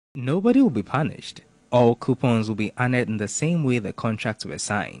Nobody will be punished. All coupons will be honored in the same way the contracts were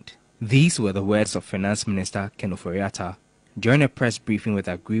signed. These were the words of Finance Minister Ken Ofori-Atta during a press briefing with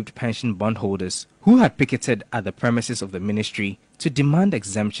aggrieved pension bondholders who had picketed at the premises of the ministry to demand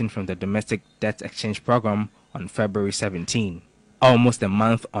exemption from the domestic debt exchange program on February 17. Almost a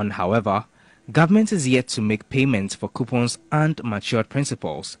month on, however, government is yet to make payments for coupons and matured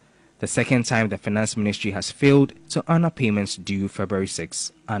principals, the second time the Finance Ministry has failed to honor payments due February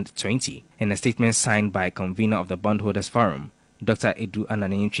 6 and 20. In a statement signed by a convener of the Bondholders Forum, Dr. Edu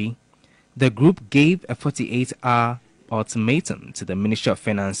Ananenchi, the group gave a 48-hour ultimatum to the Ministry of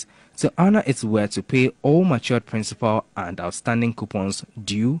Finance to honor its word to pay all matured principal and outstanding coupons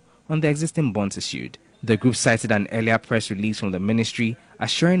due on the existing bonds issued. The group cited an earlier press release from the ministry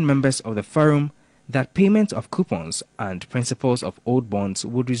assuring members of the forum that payment of coupons and principals of old bonds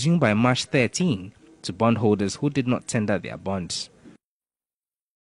would resume by March 13 to bondholders who did not tender their bonds.